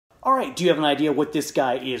Alright, do you have an idea what this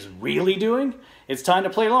guy is really doing? It's time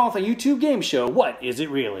to play along with a YouTube game show. What is it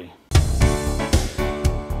really?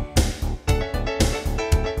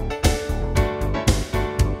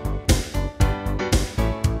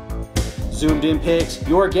 Zoomed in pics,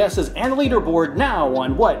 your guesses, and the leaderboard now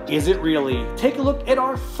on What Is It Really? Take a look at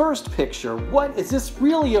our first picture. What is this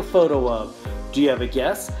really a photo of? Do you have a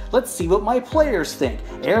guess? Let's see what my players think.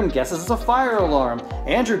 Aaron guesses it's a fire alarm.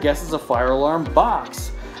 Andrew guesses a fire alarm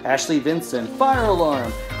box. Ashley Vincent, fire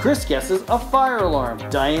alarm. Chris guesses a fire alarm.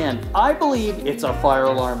 Diane, I believe it's a fire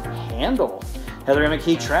alarm handle. Heather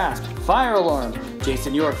McKee Trask, fire alarm.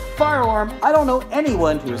 Jason York, fire alarm. I don't know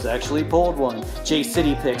anyone who's actually pulled one. Jay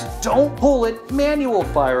City Picks, don't pull it, manual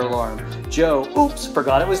fire alarm. Joe, oops,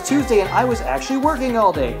 forgot it was Tuesday and I was actually working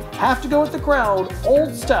all day. Have to go with the crowd,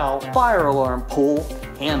 old style fire alarm pull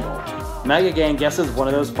handle. Mega Gang guesses one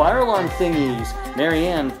of those fire alarm thingies.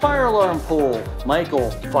 Marianne, fire alarm pull.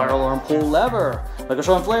 Michael, fire alarm pull lever. Michael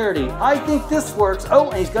Sean Flaherty, I think this works. Oh,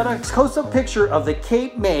 and he's got a close-up picture of the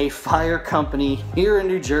Cape May Fire Company here in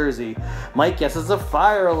New Jersey. Mike guesses a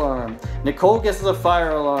fire alarm. Nicole guesses a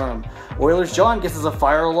fire alarm. Oilers John guesses a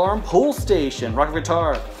fire alarm pull station. Rocket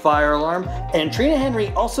Guitar, fire alarm. And Trina Henry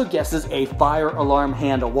also guesses a fire alarm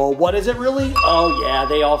handle. Well, what is it really? Oh yeah,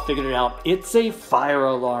 they all figured it out. It's a fire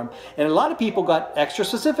alarm. And a lot of people got extra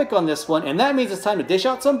specific on this one, and that means it's time to dish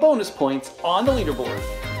out some bonus points on the leaderboard.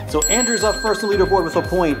 So Andrew's up first on the leaderboard with a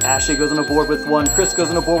point. Ashley goes on the board with 1. Chris goes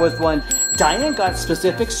on the board with 1. Diane got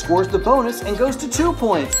specific, scores the bonus, and goes to 2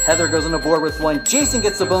 points. Heather goes on the board with 1. Jason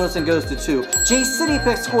gets the bonus and goes to 2. Jay City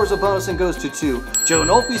Pick scores a bonus and goes to 2. Joe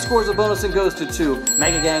Nolfi scores a bonus and goes to 2.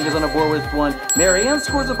 Mega Gang is on the board with 1. Marianne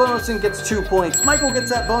scores a bonus and gets 2 points. Michael gets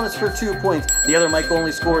that bonus for 2 points. The other Michael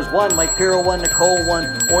only scores 1. Mike Pirro 1. Nicole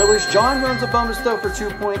 1. Oilers John runs a bonus though for 2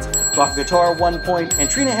 points. Rock Guitar 1 point. And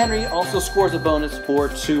Trina Henry also scores a bonus for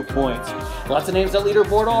 2 points. Lots of names on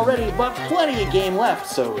leaderboard already, but plenty of game left,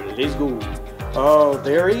 so let's go. Oh,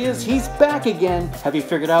 there he is. He's back again. Have you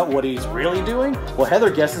figured out what he's really doing? Well, Heather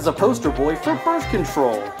guesses a poster boy for birth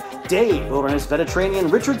control. Dave, wilderness Mediterranean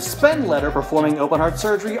Richard Spendletter performing open heart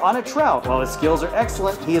surgery on a trout. While his skills are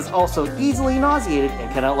excellent, he is also easily nauseated and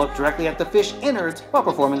cannot look directly at the fish innards while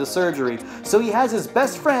performing the surgery. So he has his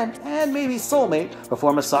best friend, and maybe soulmate,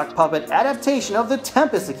 perform a sock puppet adaptation of The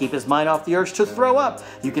Tempest to keep his mind off the urge to throw up.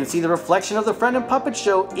 You can see the reflection of the friend and puppet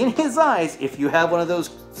show in his eyes if you have one of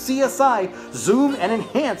those CSI zoom and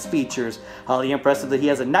enhance features. Highly impressive that he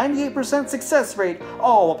has a 98% success rate,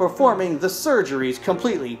 all while performing the surgeries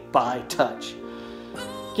completely by touch.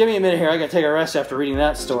 Give me a minute here, I gotta take a rest after reading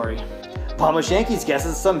that story. Mama Shanky's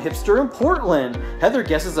guesses some hipster in Portland. Heather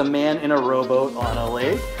guesses a man in a rowboat on a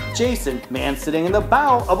lake. Jason, man sitting in the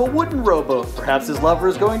bow of a wooden rowboat. Perhaps his lover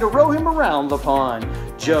is going to row him around the pond.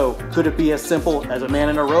 Joe, could it be as simple as a man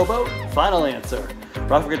in a rowboat? Final answer.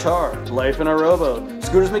 Rock Guitar, life in a rowboat.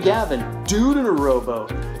 Scooters McGavin, dude in a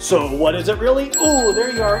rowboat. So what is it really? Ooh,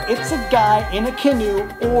 there you are. It's a guy in a canoe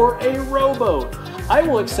or a rowboat. I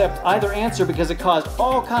will accept either answer because it caused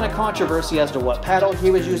all kind of controversy as to what paddle he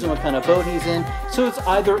was using, what kind of boat he's in. So it's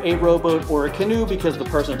either a rowboat or a canoe because the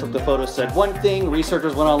person who took the photo said one thing,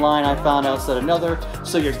 researchers went online, I found out said another.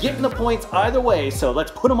 So you're getting the points either way, so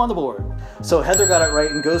let's put them on the board. So Heather got it right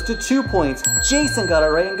and goes to 2 points. Jason got it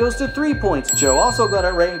right and goes to 3 points. Joe also got it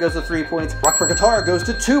right and goes to 3 points. Rock for Guitar goes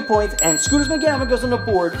to 2 points. And Scooters McGavin goes on the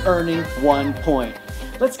board, earning 1 point.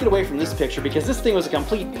 Let's get away from this picture because this thing was a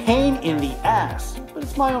complete pain in the ass. But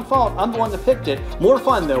it's my own fault. I'm the one that picked it. More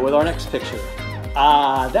fun though with our next picture.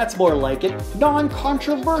 Ah, that's more like it.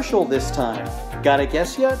 Non-controversial this time. Got a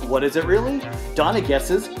guess yet? What is it really? Donna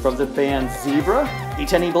guesses from the band Zebra.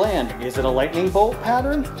 Eteni Bland, is it a lightning bolt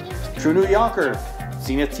pattern? True New Yorker,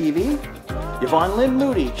 Zenith TV. Yvonne Lynn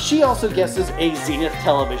Moody, she also guesses a Zenith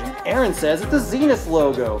television. Aaron says it's a Zenith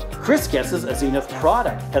logo. Chris guesses a Zenith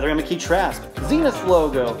product. Heather McKee Trask, Zenith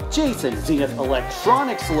logo. Jason, Zenith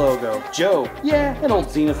Electronics logo. Joe, yeah, an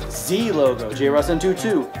old Zenith Z logo. J.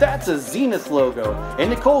 Russ&22, that's a Zenith logo.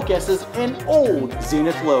 And Nicole guesses an old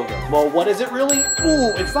Zenith logo. Well, what is it really?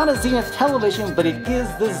 Ooh, it's not a Zenith television, but it is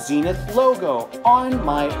the Zenith logo on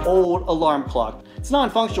my old alarm clock. It's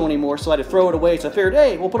non-functional anymore, so I had to throw it away, so I figured,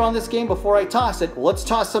 hey, we'll put on this game before I toss it. Well, let's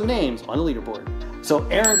toss some names on the leaderboard. So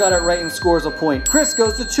Aaron got it right and scores a point. Chris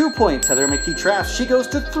goes to 2 points. Heather McKee Trask, she goes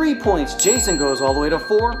to 3 points. Jason goes all the way to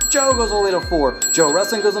 4. Joe goes all the way to 4. Joe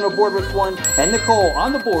Russin goes on the board with 1. And Nicole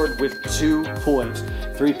on the board with 2 points.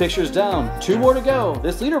 3 pictures down, 2 more to go.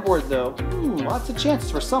 This leaderboard though, lots of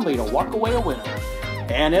chances for somebody to walk away a winner.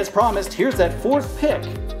 And as promised, here's that 4th pick.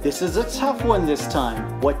 This is a tough one this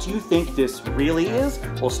time. What do you think this really is?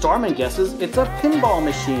 Well, Starman guesses it's a pinball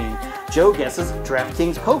machine. Joe guesses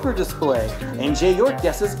DraftKings poker display. And Jay York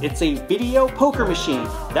guesses it's a video poker machine.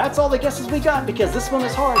 That's all the guesses we got because this one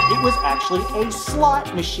is hard. It was actually a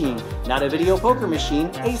slot machine. Not a video poker machine,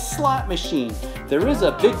 a slot machine. There is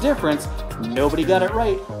a big difference. Nobody got it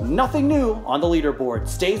right. Nothing new on the leaderboard.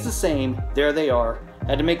 Stays the same. There they are.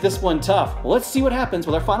 Had to make this one tough. Well, let's see what happens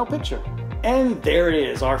with our final picture. And there it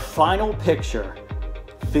is, our final picture.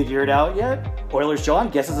 Figure it out yet? Oilers John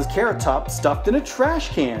guesses his Carrot Top stuffed in a trash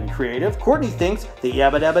can. Creative. Courtney thinks the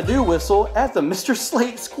Yabba Dabba Doo whistle at the Mr.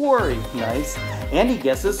 Slate Quarry. Nice. Andy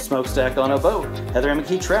guesses smokestack on a boat. Heather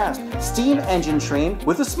McKee Trask, steam engine train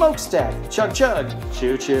with a smokestack. Chug chug.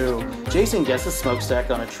 Choo choo. Jason guesses smokestack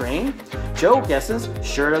on a train. Joe guesses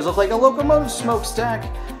sure does look like a locomotive smokestack.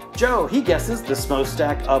 Joe, he guesses the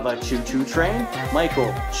smokestack of a choo-choo train.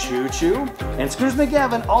 Michael, choo-choo. And Scrooge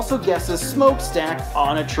McGavin also guesses smokestack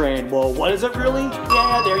on a train. Well, what is it really?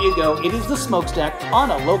 Yeah, there you go. It is the smokestack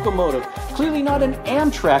on a locomotive. Clearly not an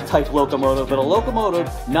Amtrak type locomotive, but a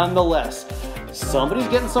locomotive nonetheless. Somebody's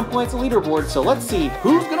getting some points on the leaderboard, so let's see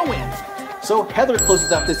who's gonna win. So Heather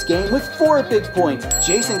closes out this game with 4 big points.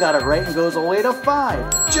 Jason got it right and goes all the way to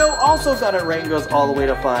 5. Joe also got it right and goes all the way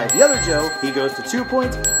to 5. The other Joe, he goes to 2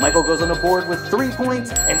 points. Michael goes on the board with 3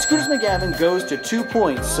 points. And Scrooge McGavin goes to 2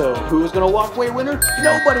 points. So who's going to walk away winner?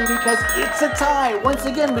 Nobody, because it's a tie once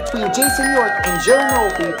again between Jason York and Joe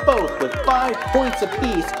Nolte, both with 5 points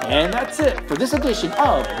apiece. And that's it for this edition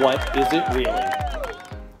of What Is It Really?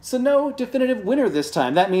 So no definitive winner this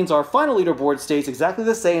time. That means our final leaderboard stays exactly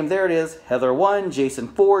the same. There it is. Heather 1, Jason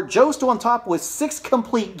 4, Joe still on top with 6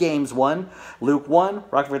 complete games won, Luke 1,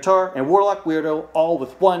 Rocket Guitar, and Warlock Weirdo all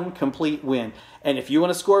with 1 complete win. And if you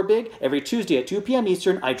want to score big, every Tuesday at 2 p.m.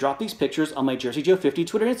 Eastern, I drop these pictures on my Jersey Joe 50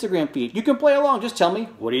 Twitter and Instagram feed. You can play along. Just tell me,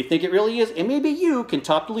 what do you think it really is? And maybe you can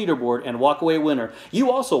top the leaderboard and walk away winner. You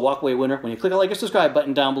also walk away winner when you click the like or subscribe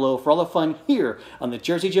button down below for all the fun here on the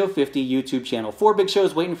Jersey Joe 50 YouTube channel. 4 big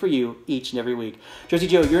shows waiting for you each and every week. Jersey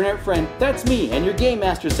Joe, your internet friend, that's me, and your game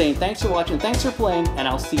master saying thanks for watching, thanks for playing, and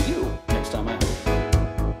I'll see you next time out.